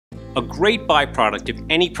A great byproduct of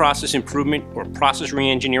any process improvement or process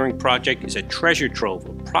reengineering project is a treasure trove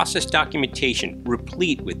of process documentation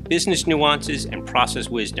replete with business nuances and process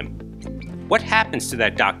wisdom. What happens to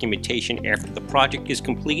that documentation after the project is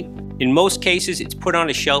complete? In most cases, it's put on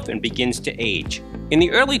a shelf and begins to age. In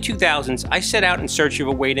the early 2000s, I set out in search of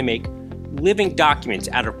a way to make living documents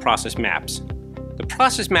out of process maps. The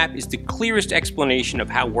process map is the clearest explanation of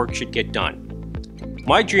how work should get done.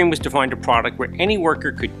 My dream was to find a product where any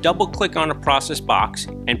worker could double-click on a process box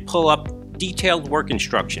and pull up detailed work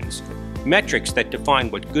instructions, metrics that define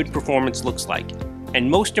what good performance looks like, and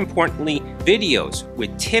most importantly, videos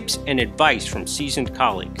with tips and advice from seasoned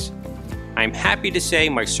colleagues. I'm happy to say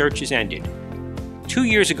my search is ended. 2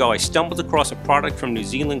 years ago, I stumbled across a product from New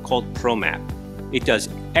Zealand called Promapp. It does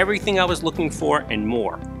everything I was looking for and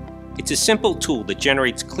more. It's a simple tool that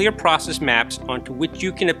generates clear process maps onto which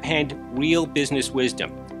you can append real business wisdom.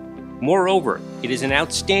 Moreover, it is an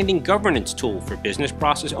outstanding governance tool for business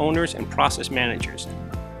process owners and process managers.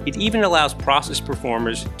 It even allows process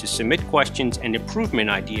performers to submit questions and improvement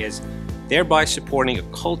ideas, thereby supporting a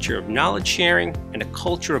culture of knowledge sharing and a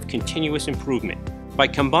culture of continuous improvement. By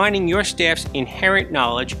combining your staff's inherent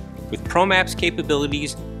knowledge with Promapp's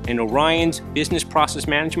capabilities and Orion's business process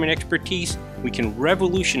management expertise, we can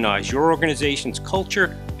revolutionize your organization's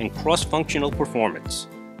culture and cross-functional performance.